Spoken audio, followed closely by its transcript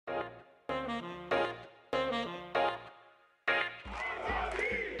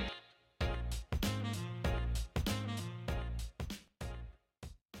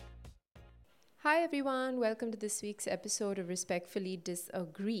Hi, everyone. Welcome to this week's episode of Respectfully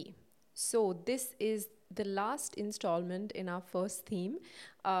Disagree. So, this is the last installment in our first theme,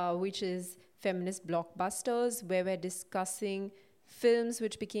 which is feminist blockbusters, where we're discussing films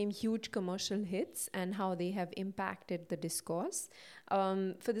which became huge commercial hits and how they have impacted the discourse.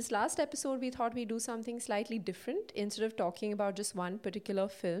 For this last episode, we thought we'd do something slightly different. Instead of talking about just one particular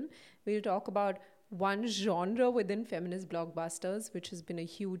film, we'll talk about one genre within feminist blockbusters, which has been a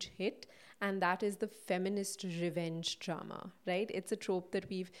huge hit, and that is the feminist revenge drama, right? It's a trope that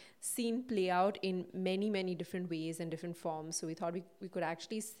we've seen play out in many, many different ways and different forms. So we thought we could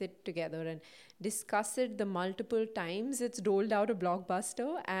actually sit together and discuss it the multiple times it's doled out a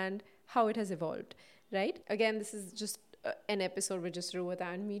blockbuster and how it has evolved, right? Again, this is just an episode with just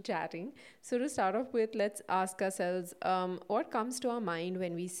Rohita and me chatting. So to start off with, let's ask ourselves what comes to our mind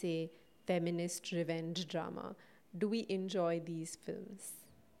when we say feminist revenge drama. Do we enjoy these films?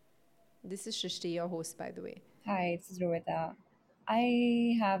 This is Shrishti, your host, by the way. Hi, this is Rohita.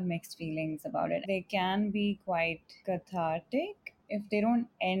 I have mixed feelings about it. They can be quite cathartic if they don't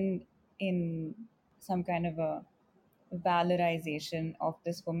end in some kind of a valorization of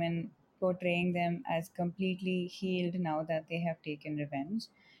this woman, portraying them as completely healed now that they have taken revenge.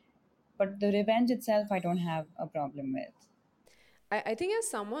 But the revenge itself, I don't have a problem with. I think as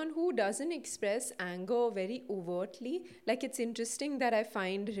someone who doesn't express anger very overtly, like it's interesting that I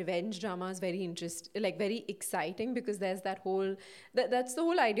find revenge dramas very like very exciting because there's that's the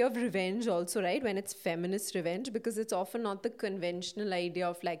whole idea of revenge also, right? When it's feminist revenge, because it's often not the conventional idea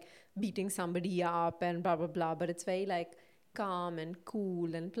of like beating somebody up and blah blah blah, but it's very like calm and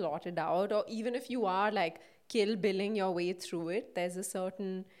cool and plotted out. Or even if you are like kill billing your way through it, there's a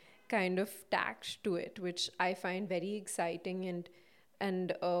certain kind of tact to it, which I find very exciting and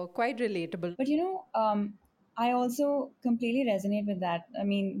quite relatable. But I also completely resonate with that. I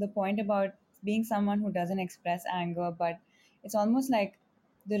mean, the point about being someone who doesn't express anger, but it's almost like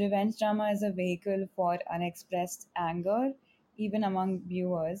the revenge drama is a vehicle for unexpressed anger, even among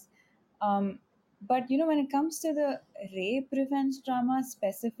viewers. Um, but when it comes to the rape revenge drama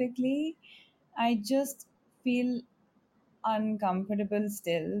specifically, I just feel uncomfortable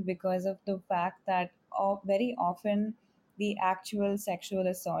still because of the fact that very often the actual sexual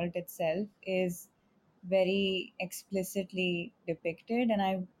assault itself is very explicitly depicted, and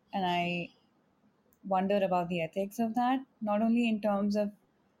I wonder about the ethics of that, not only in terms of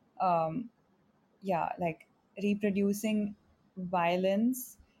um, yeah, like reproducing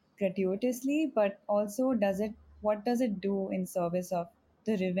violence gratuitously, but also what does it do in service of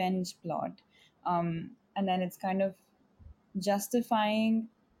the revenge plot? And then it's kind of justifying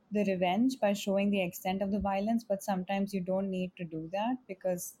the revenge by showing the extent of the violence, but sometimes you don't need to do that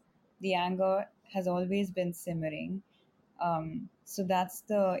because the anger has always been simmering. So that's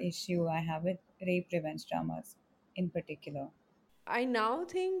the issue I have with rape revenge dramas in particular. I now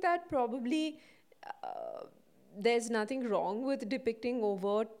think that probably uh, there's nothing wrong with depicting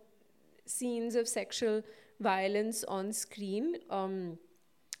overt scenes of sexual violence on screen.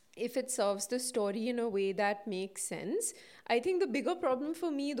 If it serves the story in a way that makes sense. I think the bigger problem for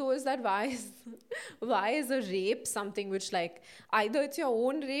me though is that why is a rape something which, like, either it's your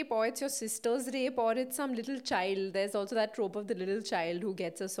own rape or it's your sister's rape or it's some little child. There's also that trope of the little child who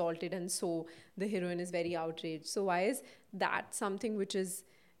gets assaulted and so the heroine is very outraged. So why is that something which is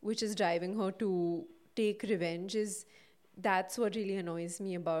driving her to take revenge? Is That's what really annoys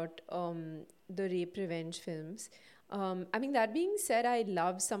me about the rape revenge films. I mean, that being said, I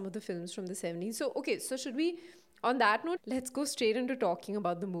love some of the films from the 70s. So, okay, so should we, on that note, let's go straight into talking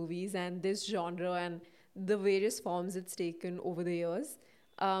about the movies and this genre and the various forms it's taken over the years.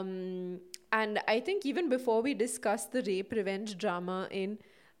 Um, and I think even before we discuss the rape revenge drama in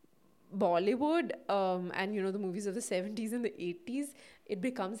Bollywood, and the movies of the 70s and the 80s, it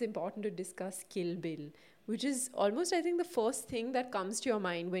becomes important to discuss Kill Bill, which is almost, I think, the first thing that comes to your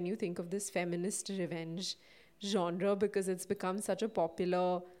mind when you think of this feminist revenge genre, because it's become such a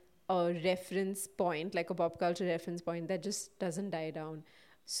popular reference point, like a pop culture reference point that just doesn't die down.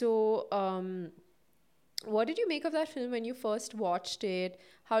 So, what did you make of that film when you first watched it?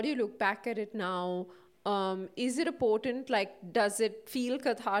 How do you look back at it now? Is it a potent, like, does it feel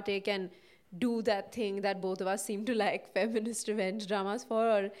cathartic and do that thing that both of us seem to like feminist revenge dramas for?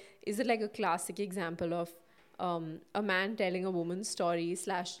 Or is it like a classic example of a man telling a woman's story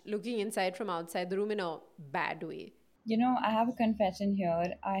slash looking inside from outside the room in a bad way? I have a confession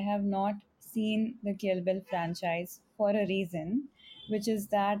here. I have not seen the Kill Bill franchise for a reason, which is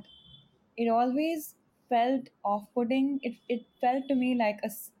that it always felt off-putting. It felt to me like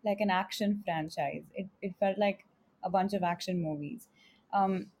like an action franchise. It felt like a bunch of action movies.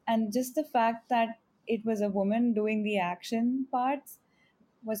 And just the fact that it was a woman doing the action parts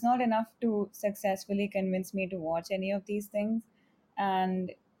was not enough to successfully convince me to watch any of these things.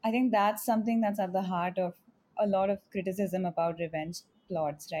 And I think that's something that's at the heart of a lot of criticism about revenge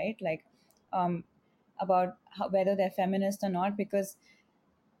plots, right? Like, um, about whether they're feminist or not, because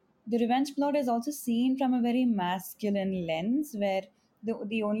the revenge plot is also seen from a very masculine lens, where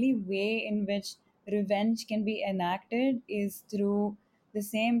the only way in which revenge can be enacted is through the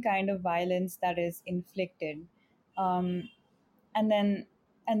same kind of violence that is inflicted. um, and then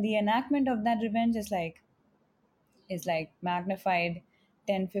and the enactment of that revenge is like magnified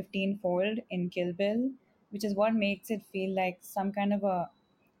 10-15 fold in Kill Bill, which is what makes it feel like some kind of a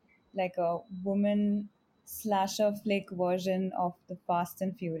woman slasher flick version of the Fast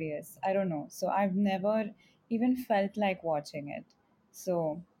and Furious. I don't know. So I've never even felt like watching it.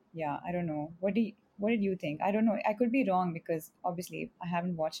 So yeah, I don't know. What did you think? I don't know. I could be wrong because obviously I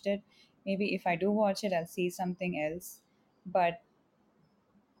haven't watched it. Maybe if I do watch it, I'll see something else. But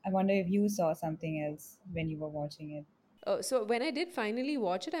I wonder if you saw something else when you were watching it. So when I did finally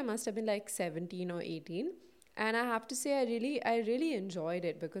watch it, I must have been like 17 or 18. And I have to say, I really enjoyed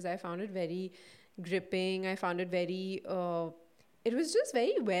it because I found it very gripping. I found it very, it was just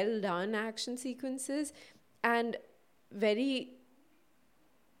very well done action sequences and very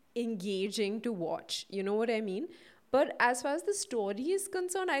engaging to watch. You know what I mean? But as far as the story is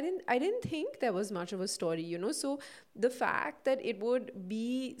concerned, I didn't think there was much of a story, So the fact that it would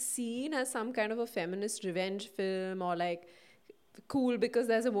be seen as some kind of a feminist revenge film, or like cool because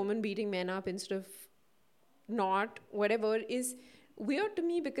there's a woman beating men up instead of not, whatever, is weird to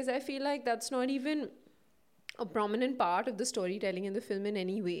me, because I feel like that's not even a prominent part of the storytelling in the film in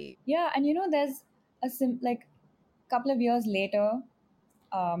any way. Yeah, and there's like couple of years later,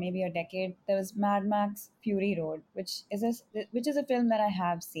 maybe a decade, there was Mad Max Fury Road, which is a film that I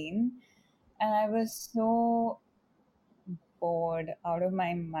have seen, and I was so bored out of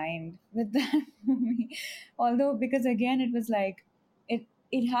my mind with that movie. Although, because again, it was like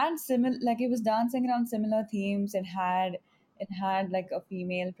it had similar, like it was dancing around similar themes. It had like a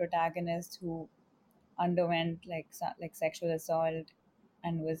female protagonist who underwent like sexual assault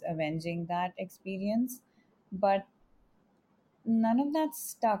and was avenging that experience, but none of that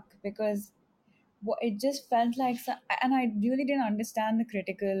stuck because it just felt like and I really didn't understand the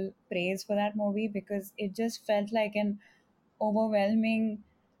critical praise for that movie because it just felt like an overwhelming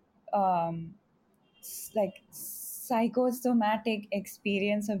um like psychosomatic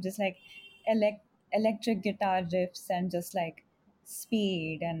experience of just like electric guitar riffs and just like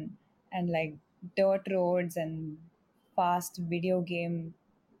speed and like dirt roads and fast video game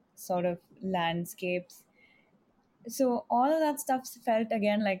sort of landscapes. So all of that stuff felt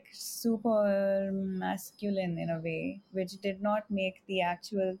again like super masculine in a way, which did not make the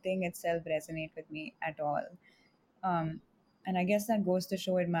actual thing itself resonate with me at all. um, and I guess that goes to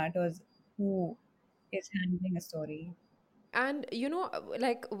show it matters who is handling a story. And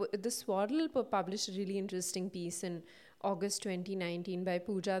the Swaddle published a really interesting piece in August 2019 by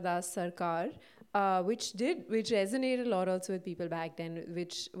Pooja Das Sarkar, which resonated a lot also with people back then,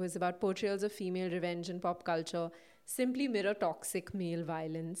 which was about portrayals of female revenge in pop culture simply mirror toxic male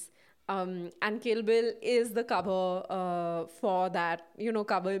violence. And Kill Bill is the cover for that,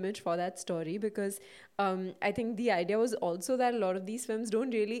 cover image for that story, because I think the idea was also that a lot of these films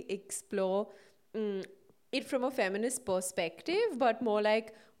don't really explore mm, it from a feminist perspective, but more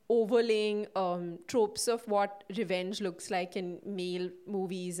like overlaying tropes of what revenge looks like in male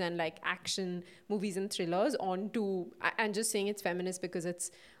movies and like action movies and thrillers onto, and just saying it's feminist because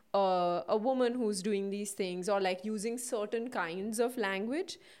it's a woman who's doing these things, or like using certain kinds of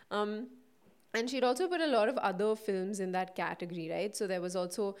language. And she'd also put a lot of other films in that category, right? So there was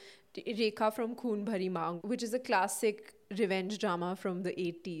also Rekha from Khoon Bhari Maang, which is a classic revenge drama from the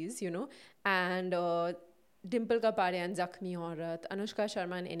 80s, and Dimple Kapadia Zakhmi Aurat, Anushka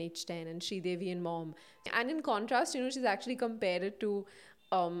Sharma in NH10, and Sridevi in Mom. And in contrast, she's actually compared it to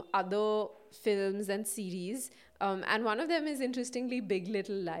other films and series. And one of them is interestingly Big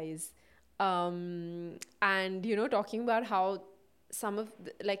Little Lies. And, talking about how some of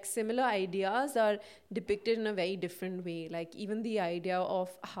like similar ideas are depicted in a very different way, like even the idea of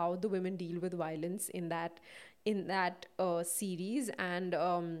how the women deal with violence in that series,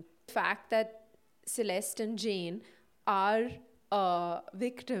 and fact that Celeste and Jane are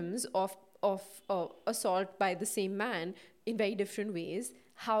victims of assault by the same man in very different ways,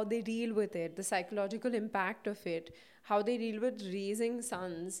 how they deal with it, the psychological impact of it, how they deal with raising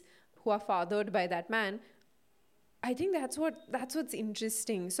sons who are fathered by that man, I think that's what's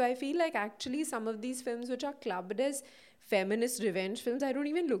interesting. So I feel like actually some of these films which are clubbed as feminist revenge films, I don't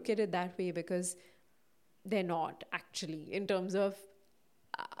even look at it that way because they're not actually in terms of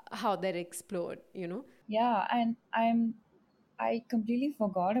how they're explored, you know? Yeah, and I completely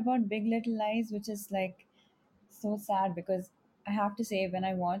forgot about Big Little Lies, which is like so sad because I have to say when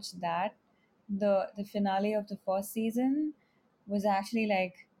I watched that, the finale of the first season was actually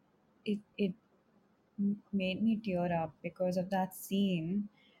like it made me tear up because of that scene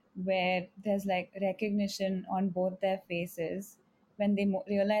where there's like recognition on both their faces when they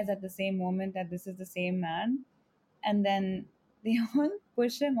realize at the same moment that this is the same man, and then they all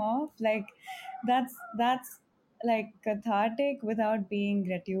push him off. Like that's like cathartic without being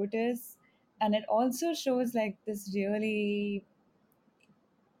gratuitous, and it also shows like this really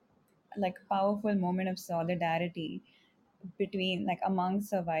like powerful moment of solidarity between like among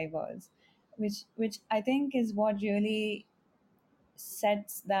survivors, which I think is what really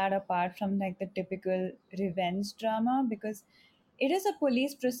sets that apart from like the typical revenge drama, because it is a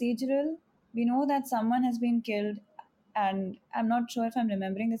police procedural. We know that someone has been killed, and I'm not sure if I'm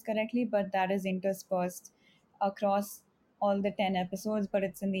remembering this correctly, but that is interspersed across all the 10 episodes, but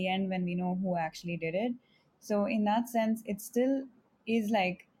it's in the end when we know who actually did it. So in that sense it still is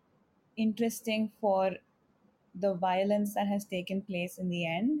like interesting for the violence that has taken place in the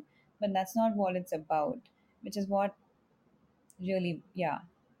end, but that's not what it's about, which is what really, yeah,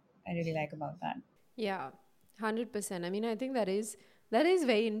 I really like about that. Yeah, 100%. I mean, I think that is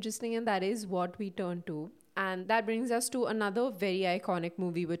very interesting and that is what we turn to. And that brings us to another very iconic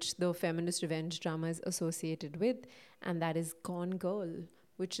movie which the feminist revenge drama is associated with, and that is Gone Girl,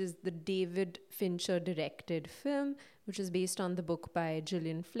 which is the David Fincher directed film, which is based on the book by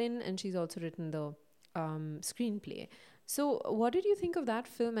Gillian Flynn, and she's also written the screenplay. So, what did you think of that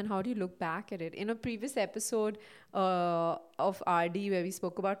film, and how do you look back at it? In a previous episode of RD, where we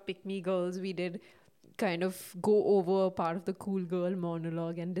spoke about Pick Me Girls, we did kind of go over part of the cool girl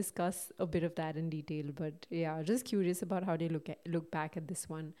monologue and discuss a bit of that in detail. But yeah, just curious about how they look back at this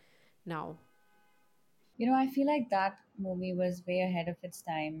one now. You know, I feel like that movie was way ahead of its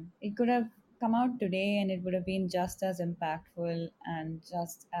time. It could have come out today and it would have been just as impactful and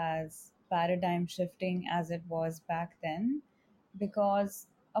just as paradigm shifting as it was back then, because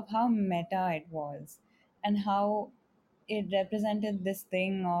of how meta it was and how it represented this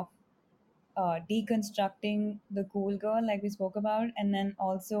thing of deconstructing the cool girl, like we spoke about, and then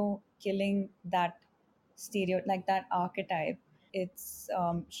also killing that like that archetype. It's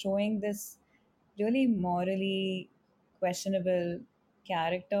showing this really morally questionable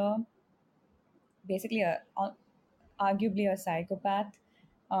character, basically arguably a psychopath,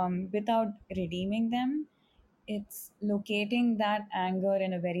 without redeeming them. It's locating that anger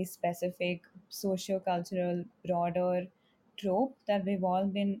in a very specific socio-cultural broader trope that we've all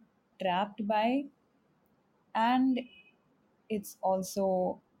been trapped by, and it's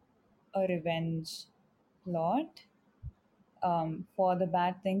also a revenge plot for the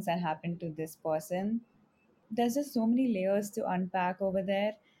bad things that happened to this person. There's just so many layers to unpack over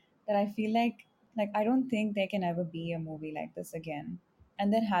there that I feel like I don't think there can ever be a movie like this again,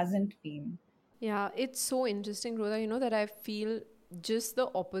 and there hasn't been. Yeah, it's so interesting, Rhoda, that I feel just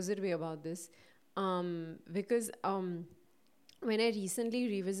the opposite way about this. Because when I recently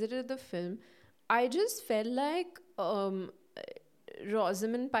revisited the film, I just felt like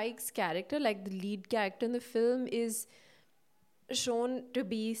Rosamund Pike's character, like the lead character in the film, is shown to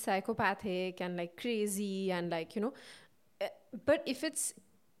be psychopathic and like crazy and like, but if it's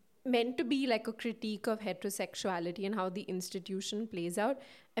meant to be like a critique of heterosexuality and how the institution plays out,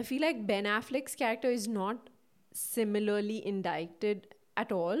 I feel like Ben Affleck's character is not similarly indicted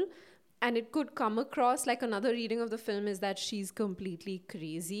at all. And it could come across like another reading of the film is that she's completely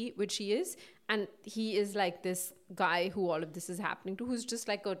crazy, which she is. And he is like this guy who all of this is happening to, who's just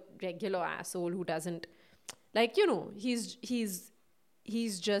like a regular asshole who doesn't like, he's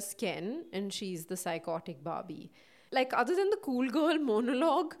just Ken and she's the psychotic Barbie. Like, other than the cool girl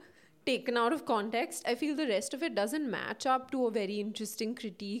monologue taken out of context, I feel the rest of it doesn't match up to a very interesting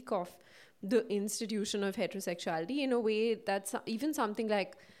critique of the institution of heterosexuality in a way that's even something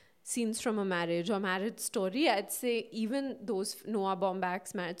like Scenes from a Marriage or Marriage Story. I'd say even those Noah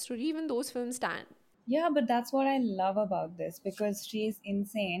Baumbach's Marriage Story, even those films stand. Yeah, but that's what I love about this, because she's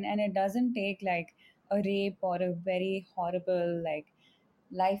insane and it doesn't take like a rape or a very horrible, like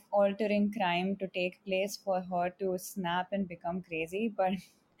life altering crime to take place for her to snap and become crazy. But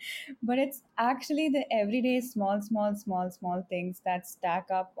but it's actually the everyday small things that stack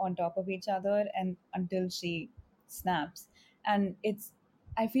up on top of each other and until she snaps. And it's,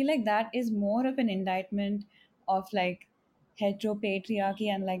 I feel like that is more of an indictment of like heteropatriarchy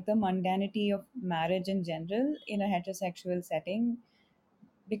and like the mundanity of marriage in general in a heterosexual setting,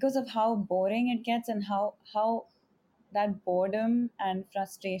 because of how boring it gets and how that boredom and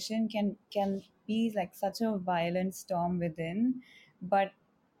frustration can be like such a violent storm within. But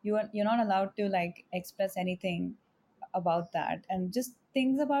you're not allowed to like express anything about that, and just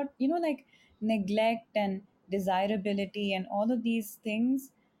things about like neglect and desirability and all of these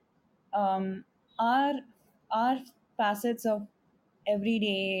things um, are are facets of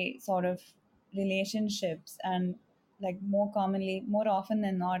everyday sort of relationships. And like more often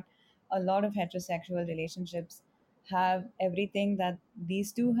than not, a lot of heterosexual relationships have everything that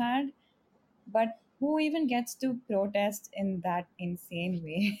these two had. But who even gets to protest in that insane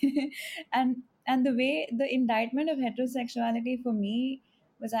way? And the way the indictment of heterosexuality for me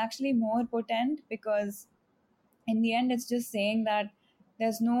was actually more potent, because in the end it's just saying that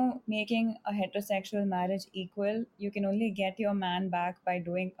there's no making a heterosexual marriage equal. You can only get your man back by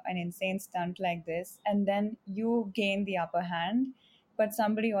doing an insane stunt like this, and then you gain the upper hand. But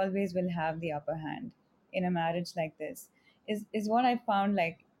somebody always will have the upper hand in a marriage like this, is what I found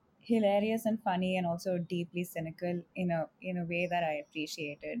like hilarious and funny, and also deeply cynical in a way that I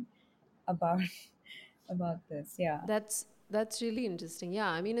appreciated about about this. Yeah. That's really interesting. Yeah,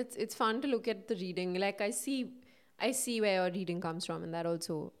 I mean it's fun to look at the reading. Like I see where your reading comes from, and that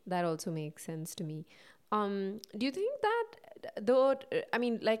also makes sense to me. Do you think that I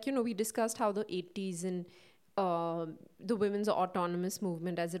mean, like we discussed how the 80s and the women's autonomous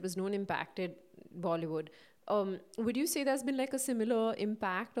movement, as it was known, impacted Bollywood. Would you say there's been like a similar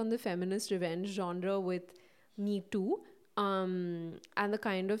impact on the feminist revenge genre with Me Too? And the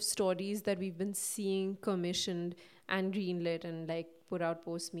kind of stories that we've been seeing commissioned and greenlit and like put out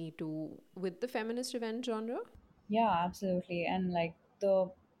post Me Too with the feminist revenge genre? Yeah, absolutely. And like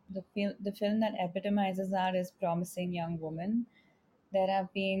the film that epitomizes that is Promising Young Woman. There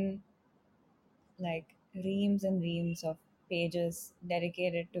have been like reams and reams of pages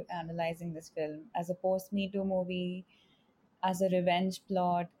dedicated to analyzing this film as a post Me Too movie, as a revenge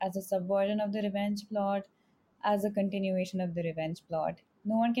plot, as a subversion of the revenge plot, as a continuation of the revenge plot.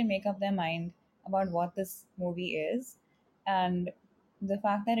 No one can make up their mind about what this movie is. And the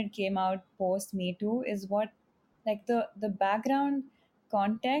fact that it came out post Me Too is what, like, the background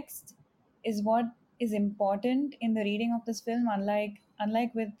context is what is important in the reading of this film,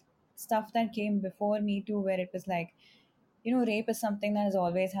 unlike with stuff that came before Me Too, where it was like, rape is something that has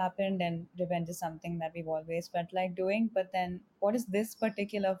always happened and revenge is something that we've always felt like doing. But then, what is this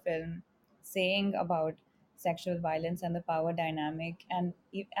particular film saying about sexual violence and the power dynamic, and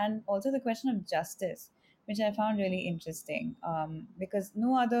also the question of justice, which I found really interesting, because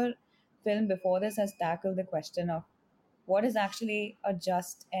no other film before this has tackled the question of what is actually a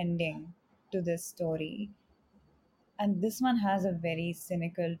just ending to this story. And this one has a very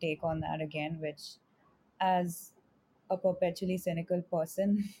cynical take on that again, which, as a perpetually cynical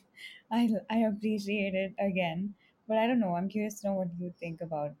person, I appreciate it again. But I don't know. I'm curious to know what you think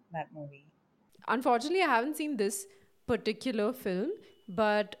about that movie. Unfortunately, I haven't seen this particular film,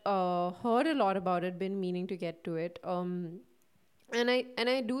 but heard a lot about it, been meaning to get to it. And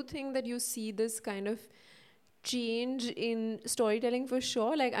I do think that you see this kind of change in storytelling for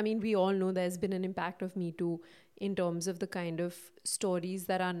sure. Like, I mean, we all know there's been an impact of Me Too in terms of the kind of stories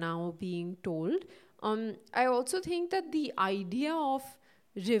that are now being told. I also think that the idea of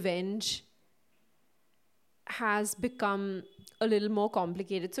revenge has become a little more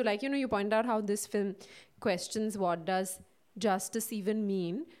complicated. So, like, you point out how this film questions what does justice even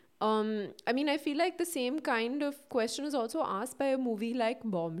mean. I mean, I feel like the same kind of question is also asked by a movie like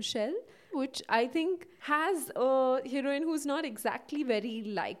Bombshell, which I think has a heroine who's not exactly very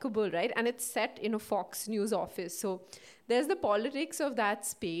likable, right? And it's set in a Fox News office. So there's the politics of that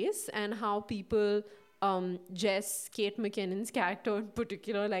space and how people, Jess, Kate McKinnon's character in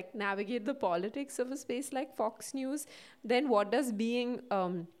particular, like navigate the politics of a space like Fox News. Then what does being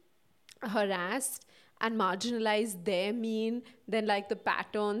harassed and marginalized there mean? Then like the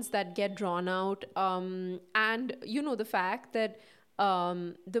patterns that get drawn out, and the fact that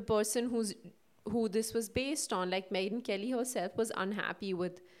the person who this was based on, like Megan Kelly herself, was unhappy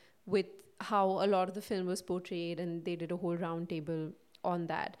with how a lot of the film was portrayed, and they did a whole roundtable on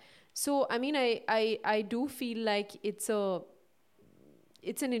that. So I mean, I do feel like it's an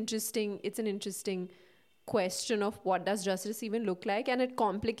interesting question of what does justice even look like, and it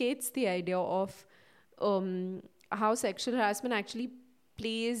complicates the idea of how sexual harassment actually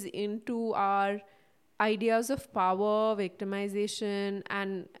plays into our ideas of power, victimization,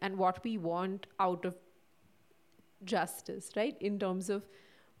 and what we want out of justice, right? In terms of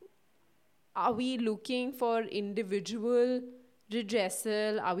are we looking for individual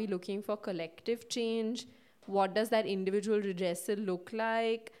redressal? Are we looking for collective change? What does that individual redressal look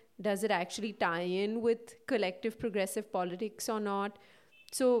like? Does it actually tie in with collective progressive politics or not?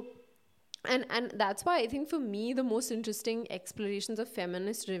 So, and that's why I think for me the most interesting explorations of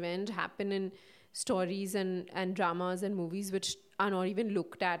feminist revenge happen in stories and dramas and movies which are not even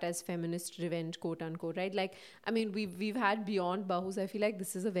looked at as feminist revenge, quote unquote, right? Like, I mean, we've had Beyond Bahus. I feel like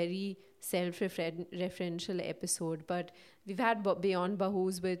this is a very self-referential episode, but we've had Beyond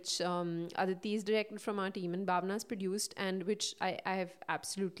Bahus, which Aditi is directed from our team and Bhavna's produced, and which I have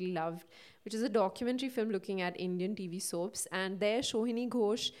absolutely loved, which is a documentary film looking at Indian TV soaps. And there Shohini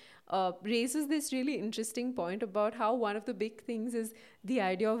Ghosh raises this really interesting point about how one of the big things is the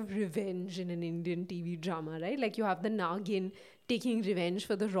idea of revenge in an Indian TV drama, right? Like you have the Nagin taking revenge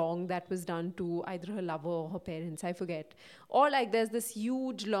for the wrong that was done to either her lover or her parents, I forget. Or like there's this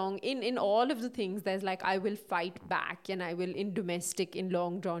huge long, in all of the things, there's like, I will fight back and I will in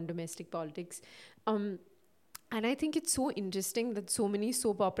long drawn domestic politics. Um, and I think it's so interesting that so many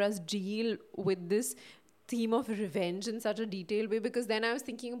soap operas deal with this theme of revenge in such a detailed way, because then I was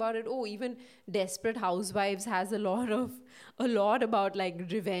thinking about it, oh, even Desperate Housewives has a lot about like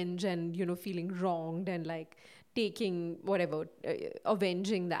revenge and, you know, feeling wronged and like taking whatever,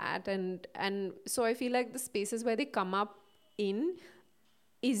 avenging that. And so I feel like the spaces where they come up in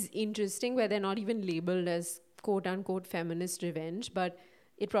is interesting, where they're not even labeled as quote unquote feminist revenge, but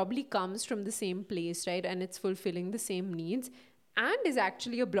it probably comes from the same place, right? And it's fulfilling the same needs and is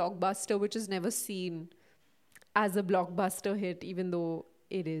actually a blockbuster, which is never seen as a blockbuster hit, even though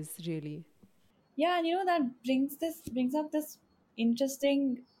it is really. Yeah, and that brings up this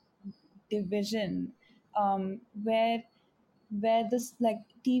interesting division, where this like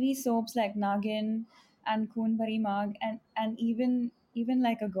TV soaps like Nagin and Khoon Bhari Maag and even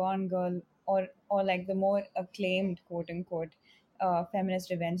like a Gone Girl, or like the more acclaimed quote unquote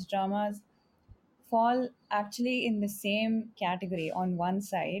feminist revenge dramas fall actually in the same category on one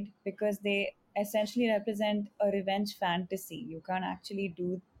side, because they essentially represent a revenge fantasy. You can't actually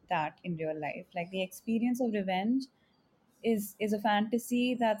do that in real life. Like the experience of revenge is a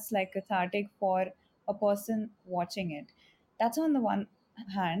fantasy that's like cathartic for a person watching it. That's on the one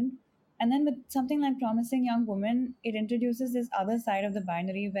hand. And then with something like Promising Young Woman, it introduces this other side of the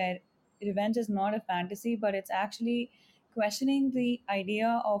binary where revenge is not a fantasy, but it's actually questioning the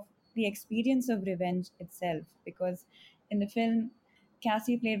idea of the experience of revenge itself. Because in the film,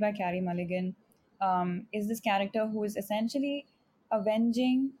 Cassie, played by Carrie Mulligan, is this character who is essentially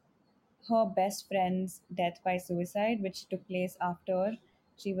avenging her best friend's death by suicide, which took place after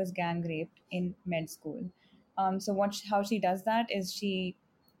she was gang raped in med school. So how she does that is she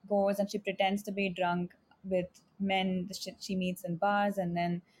goes and she pretends to be drunk with men that she meets in bars, and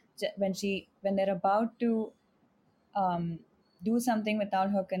then when they're about to um, do something without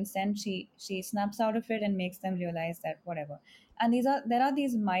her consent, she snaps out of it and makes them realize that whatever. And there are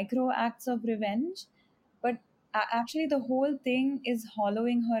these micro acts of revenge, but actually the whole thing is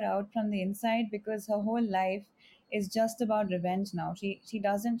hollowing her out from the inside, because her whole life is just about revenge now. She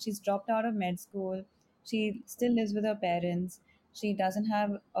doesn't she's dropped out of med school. She still lives with her parents. She doesn't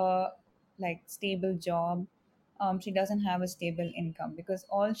have a like stable job. She doesn't have a stable income, because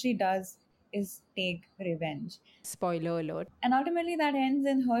all she does is take revenge. Spoiler alert. And ultimately, that ends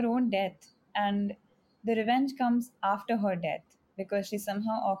in her own death. And the revenge comes after her death, because she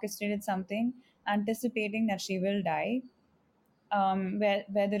somehow orchestrated something anticipating that she will die, where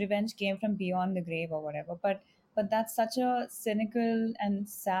the revenge came from beyond the grave or whatever. But that's such a cynical and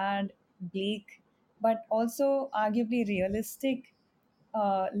sad, bleak, but also arguably realistic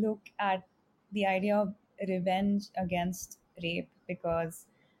look at the idea of revenge against rape, because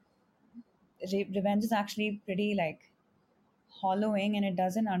revenge is actually pretty like hollowing, and it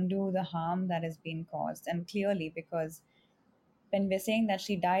doesn't undo the harm that has been caused. And clearly, because when we're saying that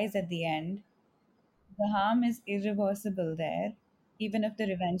she dies at the end, the harm is irreversible there, even if the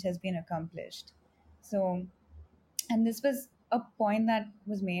revenge has been accomplished. So, and this was a point that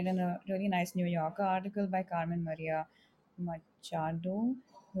was made in a really nice New Yorker article by Carmen Maria Machado,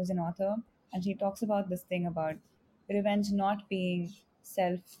 who's an author, and she talks about this thing about revenge not being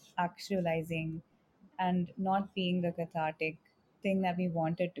self actualizing and not being the cathartic thing that we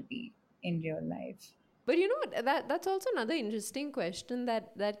want it to be in real life. But you know what, that's also another interesting question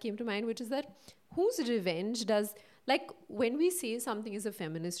that came to mind, which is that whose revenge does, like, when we say something is a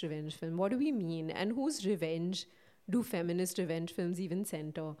feminist revenge film, what do we mean, and whose revenge do feminist revenge films even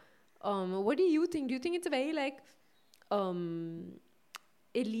center? What do you think? Do you think it's a very like um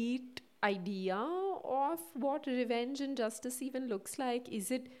elite idea of what revenge and justice even looks like?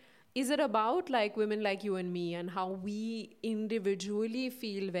 Is it is it about like women like you and me and how we individually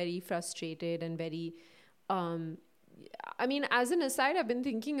feel very frustrated and very um I mean, as an aside, I've been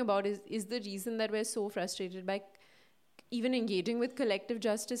thinking about is the reason that we're so frustrated by even engaging with collective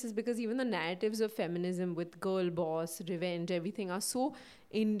justice is because even the narratives of feminism with girl boss, revenge, everything are so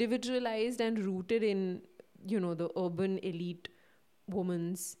individualized and rooted in, the urban elite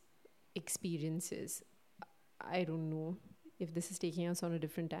woman's experiences. I don't know if this is taking us on a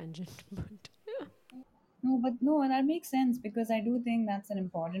different tangent, but No, but no, that makes sense because I do think that's an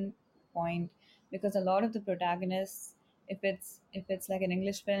important point because a lot of the protagonists, if it's like an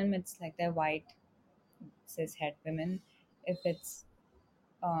English film, it's like they're white cis het women. If it's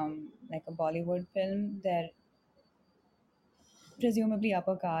like a Bollywood film, they're presumably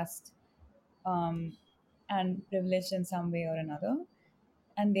upper caste um, and privileged in some way or another,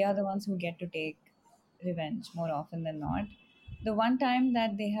 and they are the ones who get to take revenge more often than not. The one time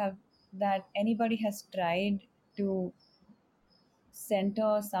that anybody has tried to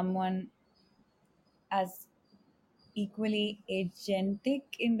center someone as equally agentic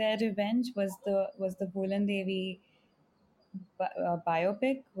in their revenge was the Bhulan Devi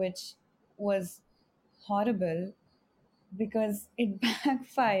biopic, which was horrible because it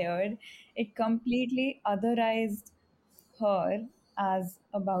backfired. It completely otherized her as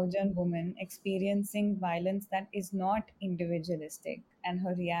a Baujan woman experiencing violence that is not individualistic, and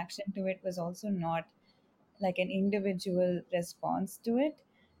her reaction to it was also not like an individual response to it.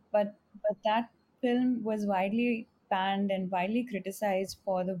 But that film was widely panned and widely criticized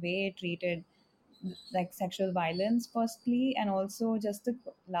for the way it treated like sexual violence firstly, and also just the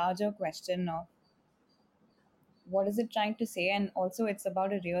larger question of what is it trying to say, and also it's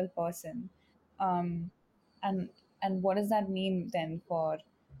about a real person. um, and and what does that mean then for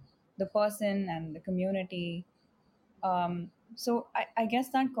the person and the community? So I guess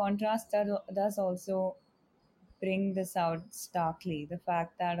that contrast does also bring this out starkly, the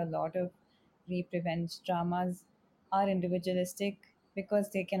fact that a lot of rape revenge dramas are individualistic because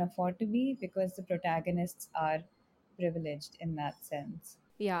they can afford to be, because the protagonists are privileged in that sense.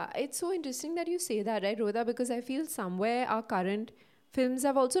 yeah, it's so interesting that you say that, right, Rhoda? Because I feel somewhere our current films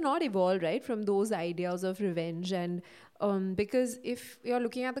have also not evolved, right, from those ideas of revenge. And because if you're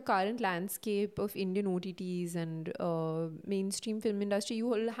looking at the current landscape of Indian OTTs and mainstream film industry, you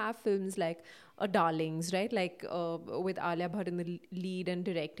will have films like Darlings, right, like with Alia Bhatt in the lead and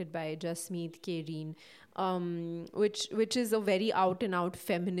directed by Jasmeet Karin, which is a very out and out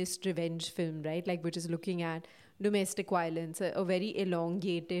feminist revenge film, right, like which is looking at domestic violence, a very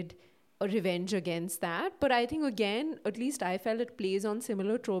elongated revenge against that. But I think, again, at least I felt it plays on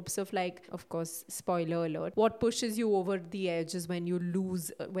similar tropes of, like, of course, spoiler alert, what pushes you over the edge is when you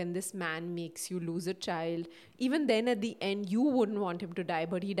lose, when this man makes you lose a child. Even then, at the end, you wouldn't want him to die,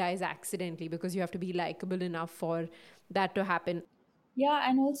 but he dies accidentally because you have to be likable enough for that to happen. Yeah,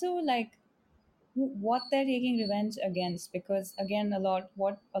 and also like what they're taking revenge against, because again, a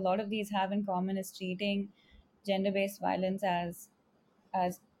lot of these have in common is treating gender-based violence as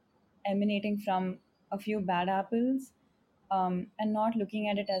emanating from a few bad apples, and not looking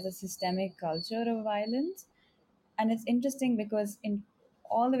at it as a systemic culture of violence. And it's interesting because in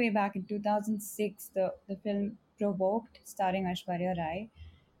all the way back in 2006, the film Provoked, starring Aishwarya Rai,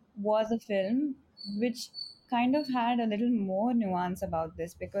 was a film which kind of had a little more nuance about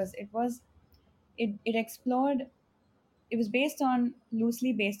this, because it explored, it was based on,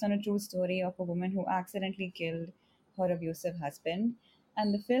 loosely based on a true story of a woman who accidentally killed her abusive husband.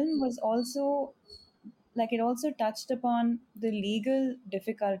 And the film was also like, it also touched upon the legal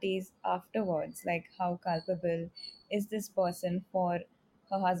difficulties afterwards, like how culpable is this person for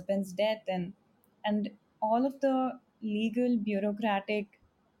her husband's death, and all of the legal bureaucratic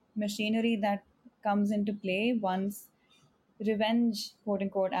machinery that comes into play once revenge, quote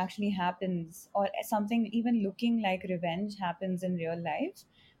unquote, actually happens, or something even looking like revenge happens in real life.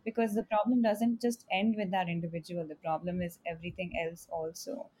 Because the problem doesn't just end with that individual, the problem is everything else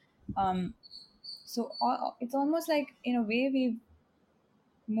also. um, it's almost like, in a way, we've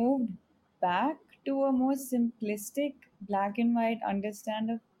moved back to a more simplistic black and white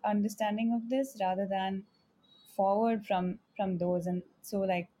understanding of this, rather than forward from those. And so,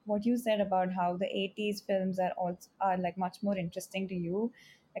 like what you said about how the 80s films are like much more interesting to you,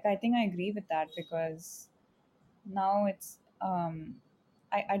 like I think I agree with that, because now it's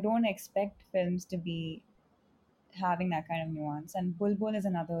I don't expect films to be having that kind of nuance. And Bulbul is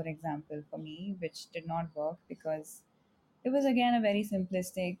another example for me which did not work, because it was again a very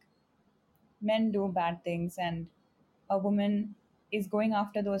simplistic, men do bad things, and a woman is going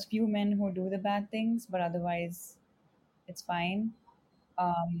after those few men who do the bad things, but otherwise it's fine.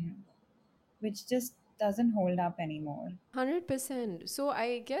 which just doesn't hold up anymore. 100%. So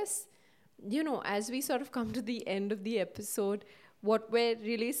I guess, as we sort of come to the end of the episode, what we're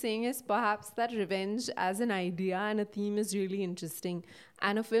really saying is perhaps that revenge as an idea and a theme is really interesting.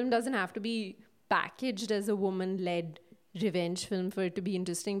 And a film doesn't have to be packaged as a woman led revenge film for it to be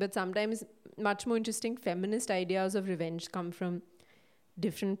interesting, but sometimes much more interesting feminist ideas of revenge come from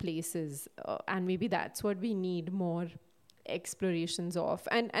different places. And maybe that's what we need more explorations of.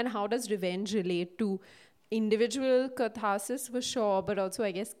 And how does revenge relate to individual catharsis for sure, but also,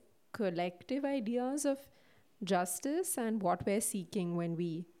 I guess, collective ideas of justice and what we're seeking when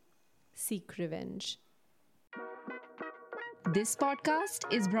we seek revenge. This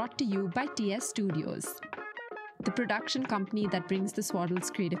podcast is brought to you by TS Studios, the production company that brings the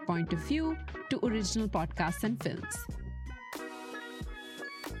Swaddle's creative point of view to original podcasts and films.